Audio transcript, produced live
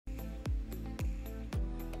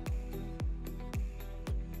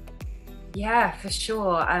Yeah, for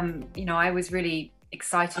sure. You know, I was really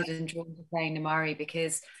excited and drawn to playing Namari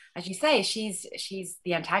because, as you say, she's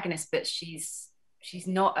the antagonist, but she's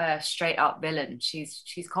not a straight up villain.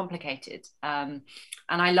 She's complicated. And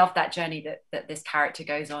I love that journey that this character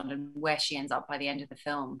goes on and where she ends up by the end of the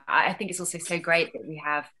film. I think it's also so great that we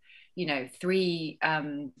have, you know, three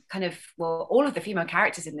kind of, well, all of the female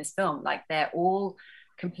characters in this film, like they're all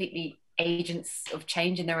completely agents of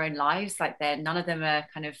change in their own lives. Like they're none of them are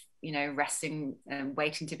kind of, you know, resting and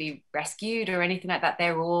waiting to be rescued or anything like that.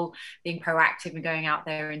 They're all being proactive and going out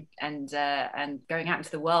there and going out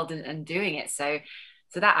into the world and doing it. So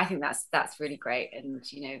that, I think that's really great. And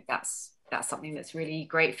you know, that's something that's really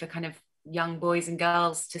great for kind of young boys and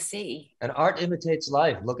girls to see. And art imitates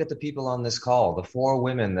life. Look at the people on this call. The four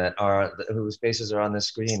women that are whose faces are on the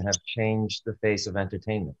screen have changed the face of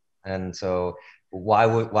entertainment. And so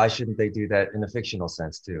why shouldn't they do that in a fictional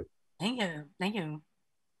sense too? Thank you. Thank you.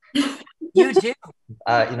 You do.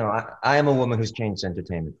 You know, I am a woman who's changed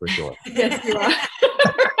entertainment for sure. Yes, you are.